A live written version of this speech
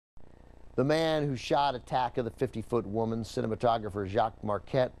The man who shot Attack of the 50-Foot Woman, cinematographer Jacques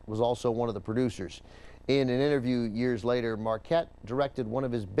Marquette, was also one of the producers. In an interview years later, Marquette directed one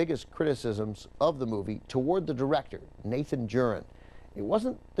of his biggest criticisms of the movie toward the director, Nathan Juran. It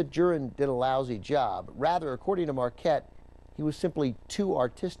wasn't that Juran did a lousy job. Rather, according to Marquette, he was simply too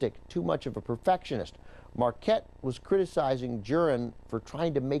artistic, too much of a perfectionist. Marquette was criticizing Juran for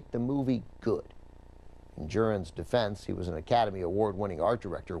trying to make the movie good. In Juran's defense, he was an Academy Award-winning art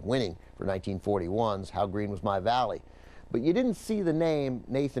director, winning for 1941's How Green Was My Valley. But you didn't see the name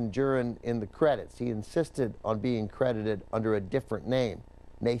Nathan Juran in the credits. He insisted on being credited under a different name,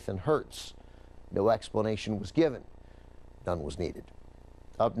 Nathan Hertz. No explanation was given. None was needed.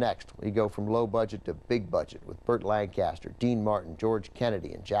 Up next, we go from low budget to big budget with Burt Lancaster, Dean Martin, George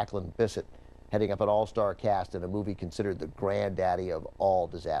Kennedy, and Jacqueline Bisset heading up an all-star cast in a movie considered the granddaddy of all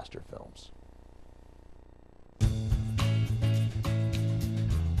disaster films.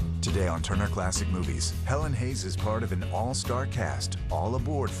 Today on Turner Classic Movies, Helen Hayes is part of an all-star cast, all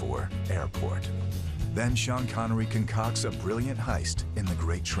aboard for Airport. Then Sean Connery concocts a brilliant heist in The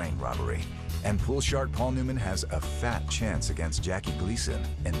Great Train Robbery. And pool shark Paul Newman has a fat chance against Jackie Gleason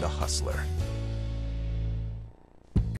in The Hustler.